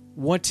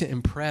want to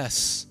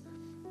impress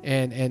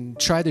and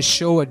try to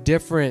show a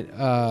different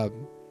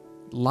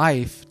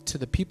life to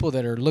the people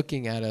that are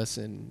looking at us,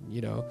 and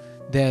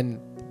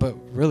but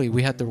really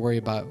we have to worry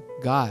about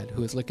God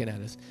who is looking at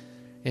us.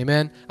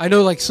 Amen. I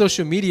know, like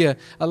social media,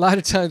 a lot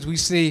of times we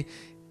see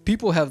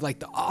people have like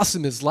the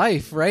awesomest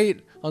life, right?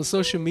 On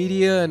social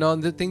media and on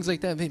the things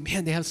like that.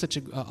 Man, they have such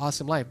an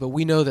awesome life. But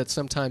we know that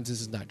sometimes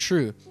this is not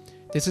true.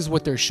 This is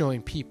what they're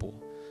showing people.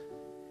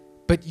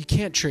 But you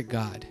can't trick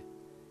God.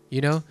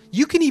 You know,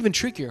 you can even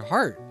trick your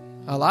heart.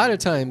 A lot of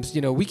times,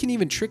 we can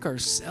even trick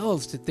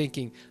ourselves to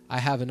thinking, I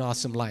have an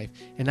awesome life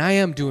and I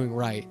am doing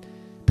right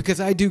because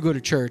I do go to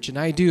church and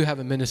I do have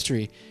a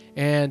ministry.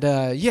 And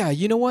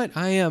you know what?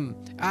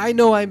 I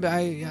know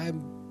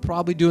I'm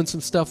probably doing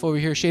some stuff over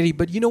here shady,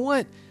 but you know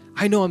what?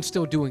 I know I'm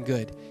still doing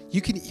good.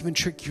 You can even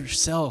trick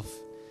yourself.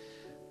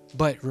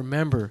 But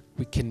remember,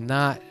 we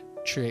cannot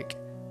trick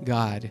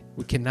God.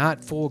 We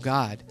cannot fool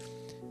God,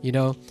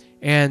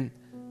 and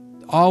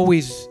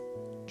always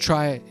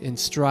try and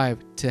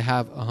strive to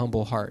have a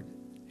humble heart.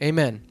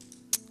 Amen.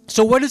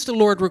 So what does the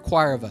Lord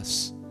require of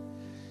us?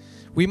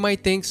 We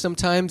might think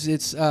sometimes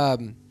it's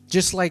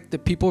just like the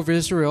people of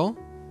Israel,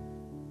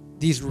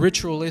 these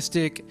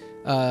ritualistic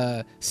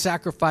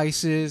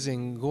sacrifices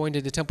and going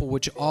to the temple,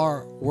 which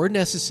were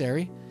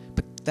necessary,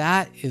 but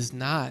that is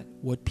not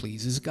what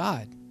pleases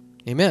God.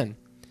 Amen.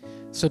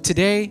 So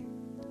today,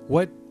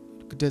 what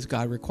does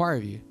God require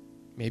of you?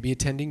 Maybe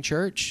attending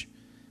church,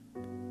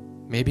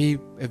 maybe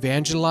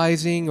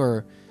evangelizing,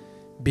 or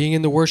being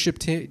in the worship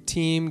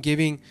team,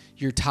 giving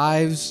your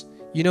tithes.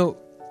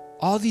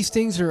 All these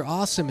things are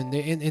awesome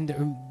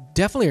and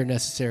definitely are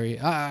necessary.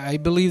 I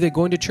believe that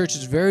going to church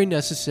is very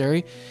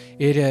necessary.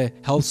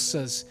 It helps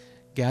us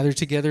gather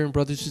together in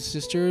brothers and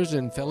sisters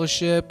and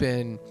fellowship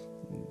and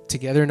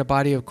together in the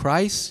body of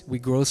Christ. We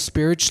grow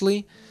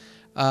spiritually.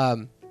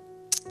 But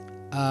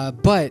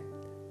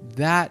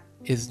that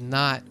is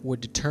not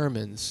what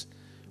determines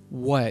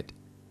what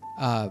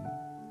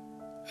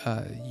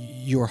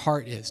your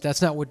heart is.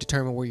 That's not what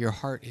determines where your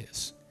heart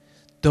is.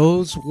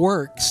 Those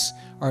works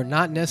are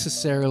not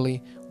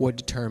necessarily what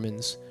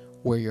determines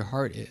where your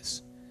heart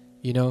is.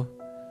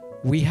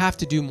 We have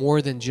to do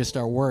more than just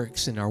our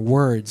works and our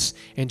words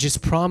and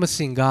just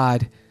promising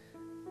God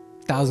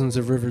thousands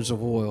of rivers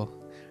of oil,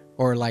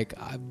 or like,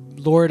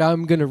 Lord,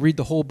 I'm going to read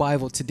the whole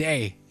Bible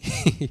today.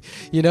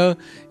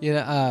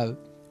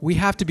 We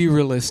have to be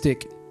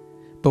realistic,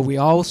 but we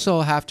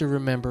also have to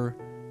remember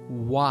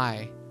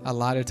why a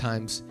lot of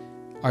times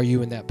are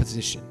you in that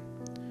position.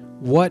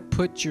 What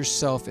put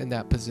yourself in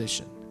that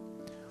position?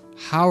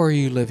 How are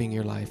you living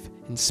your life?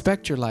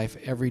 Inspect your life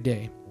every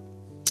day.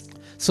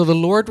 So the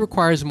Lord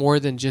requires more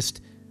than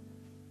just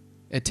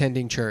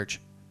attending church,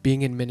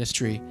 being in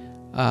ministry,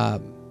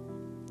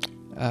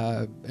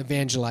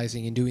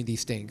 evangelizing and doing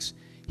these things.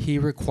 He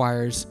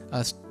requires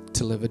us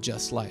to live a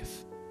just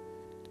life.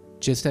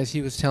 Just as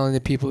he was telling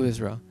the people of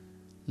Israel,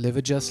 live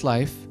a just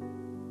life,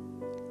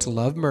 to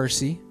love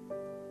mercy,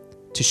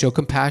 to show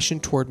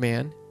compassion toward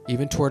man,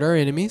 even toward our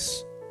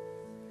enemies,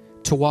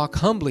 to walk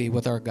humbly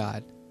with our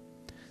God.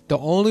 The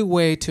only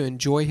way to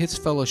enjoy his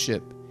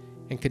fellowship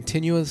and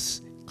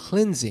continuous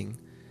cleansing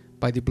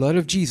by the blood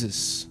of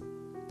Jesus.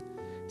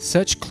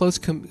 Such close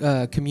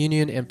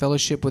communion and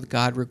fellowship with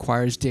God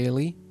requires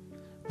daily,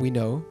 we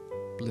know,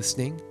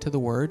 listening to the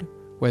word,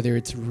 whether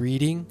it's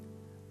reading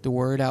the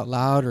word out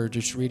loud or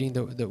just reading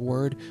the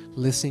word,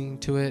 listening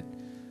to it,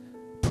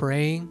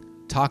 praying,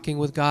 talking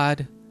with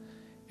God,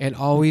 and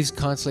always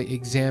constantly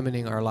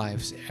examining our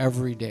lives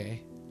every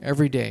day,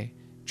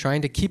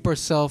 trying to keep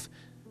ourselves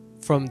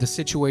from the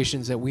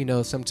situations that we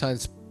know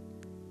sometimes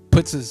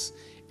puts us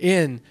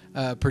in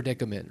a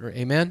predicament.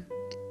 Amen?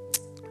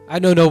 I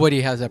know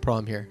nobody has that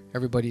problem here.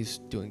 Everybody's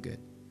doing good.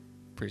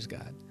 Praise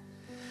God.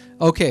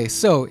 Okay,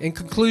 so in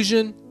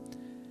conclusion,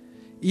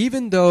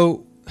 even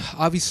though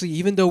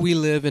we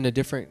live in a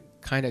different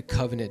kind of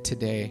covenant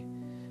today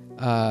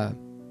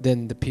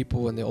than the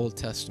people in the Old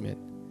Testament,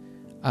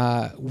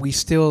 we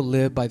still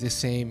live by the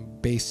same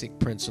basic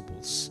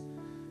principles.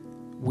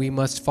 We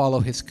must follow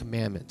his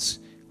commandments.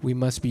 We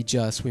must be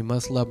just. We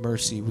must love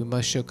mercy. We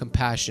must show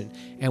compassion.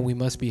 And we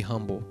must be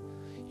humble.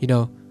 You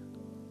know,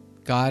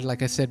 God,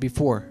 like I said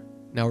before,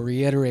 now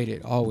reiterate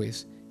it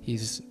always,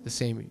 he's the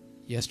same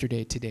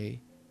yesterday,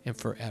 today, and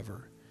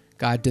forever.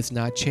 God does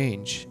not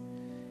change.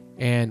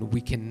 And we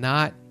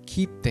cannot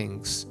keep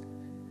things.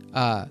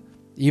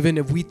 Even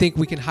if we think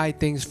we can hide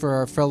things for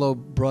our fellow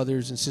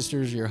brothers and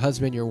sisters, your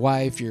husband, your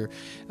wife, your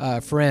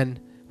friend,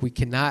 we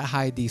cannot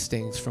hide these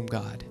things from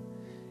God.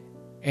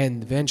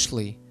 And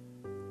eventually,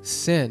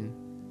 sin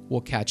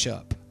will catch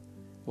up.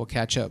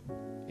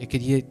 It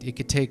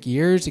could take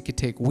years. It could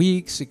take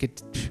weeks.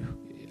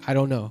 I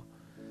don't know.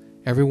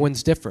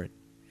 Everyone's different.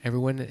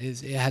 Everyone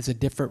has a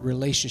different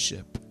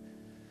relationship.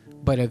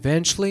 But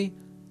eventually,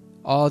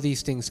 all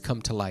these things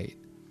come to light.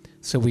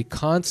 So we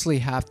constantly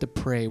have to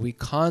pray. We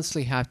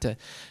constantly have to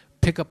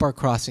pick up our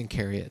cross and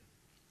carry it.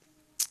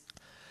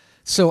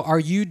 So are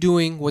you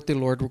doing what the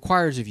Lord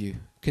requires of you?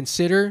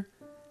 Consider,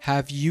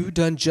 have you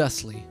done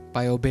justly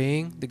by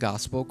obeying the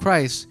gospel of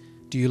Christ?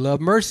 Do you love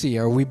mercy?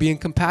 Are we being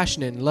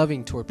compassionate and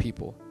loving toward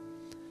people?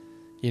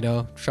 You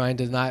know, trying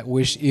to not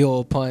wish ill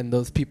upon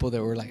those people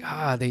that were like,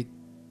 they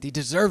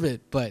deserve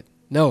it. But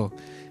no,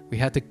 we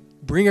have to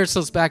bring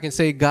ourselves back and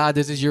say, God,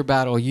 this is your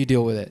battle. You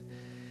deal with it.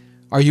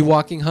 Are you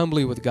walking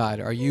humbly with God?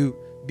 Are you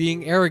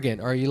being arrogant?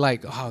 Are you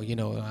like,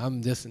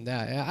 I'm this and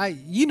that?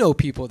 You know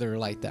people that are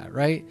like that,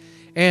 right?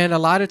 And a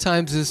lot of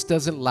times this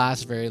doesn't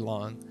last very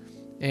long.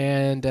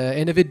 And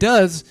if it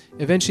does,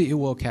 eventually it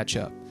will catch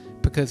up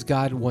because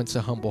God wants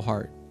a humble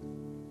heart.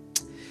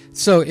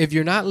 So if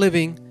you're not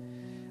living,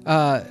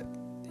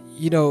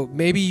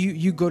 maybe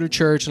you go to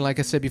church, and like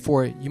I said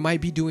before, you might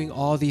be doing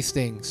all these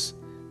things,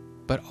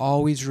 but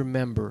always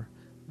remember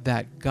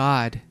that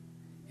God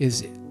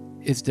is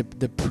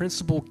the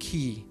principal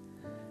key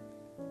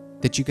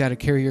that you got to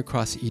carry your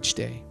cross each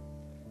day.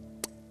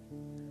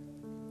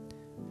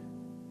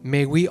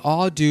 May we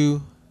all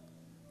do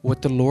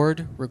what the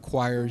Lord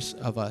requires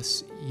of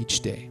us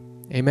each day.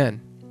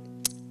 Amen.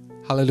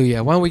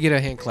 Hallelujah. Why don't we get a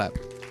hand clap?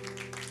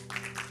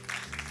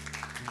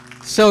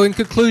 So in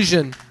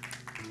conclusion,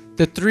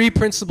 the three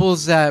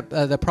principles that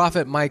the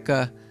prophet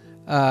Micah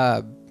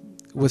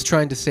was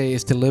trying to say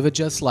is to live a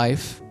just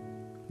life,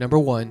 number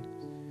one,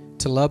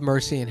 to love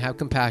mercy and have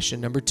compassion,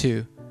 number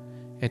two,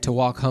 and to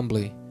walk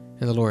humbly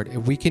in the Lord.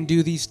 If we can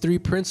do these three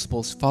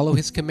principles, follow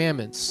his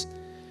commandments,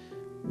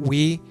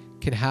 we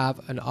can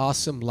have an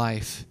awesome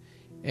life,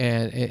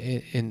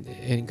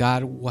 and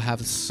God will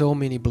have so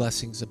many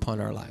blessings upon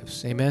our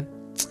lives. Amen.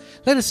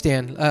 Let us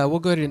stand. We'll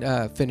go ahead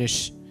and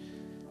finish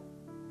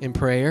in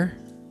prayer.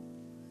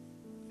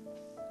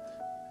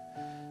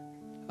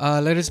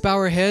 Let us bow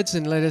our heads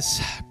and let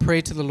us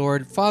pray to the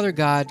Lord. Father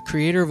God,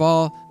 creator of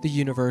all the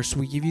universe,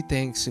 we give you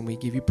thanks and we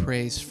give you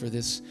praise for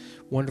this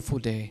wonderful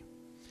day.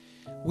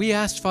 We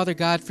ask, Father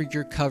God, for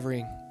your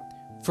covering,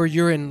 for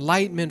your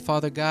enlightenment,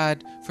 Father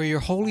God, for your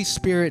Holy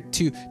Spirit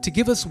to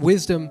give us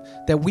wisdom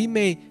that we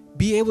may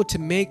be able to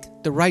make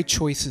the right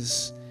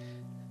choices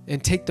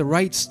and take the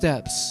right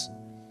steps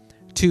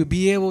to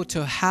be able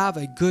to have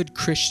a good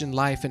Christian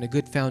life and a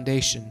good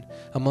foundation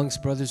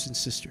amongst brothers and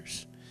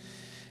sisters.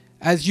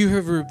 As you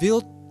have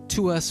revealed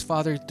to us,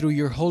 Father, through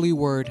your holy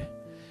word,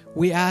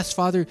 we ask,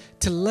 Father,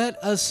 to let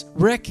us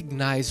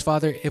recognize,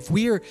 Father, if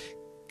we are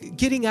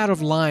getting out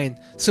of line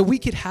so we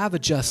could have a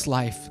just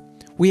life.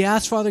 We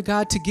ask, Father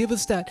God, to give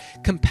us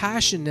that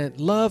compassionate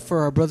love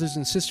for our brothers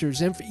and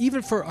sisters and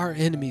even for our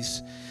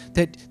enemies,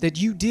 that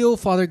you deal,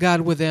 Father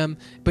God, with them,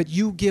 but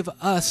you give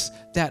us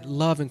that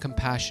love and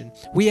compassion.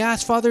 We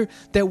ask, Father,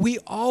 that we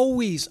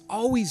always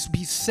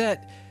be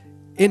set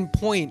in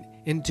point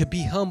and to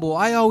be humble.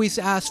 I always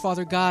ask,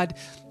 Father God,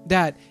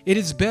 that it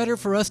is better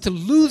for us to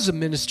lose a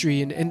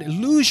ministry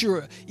and lose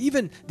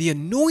even the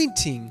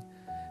anointing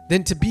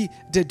than to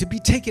be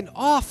taken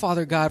off,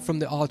 Father God, from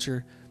the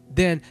altar,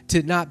 than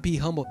to not be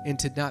humble and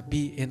to not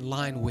be in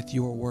line with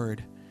your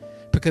word.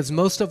 Because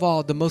most of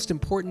all, the most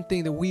important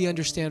thing that we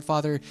understand,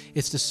 Father,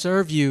 is to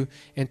serve you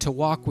and to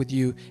walk with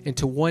you and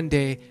to one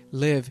day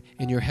live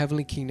in your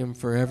heavenly kingdom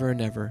forever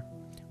and ever.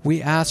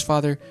 We ask,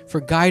 Father,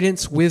 for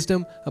guidance,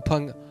 wisdom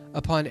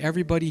upon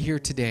everybody here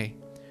today,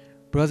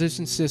 brothers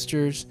and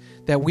sisters,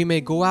 that we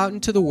may go out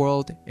into the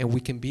world and we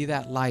can be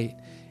that light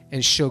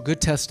and show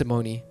good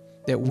testimony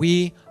that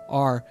we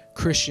are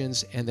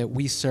Christians and that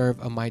we serve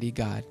a mighty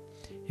God.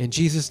 In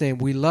Jesus' name,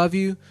 we love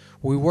you,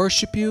 we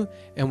worship you,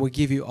 and we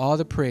give you all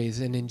the praise.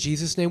 And in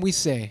Jesus' name we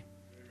say,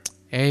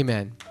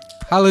 amen.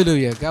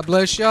 Hallelujah. God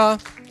bless y'all.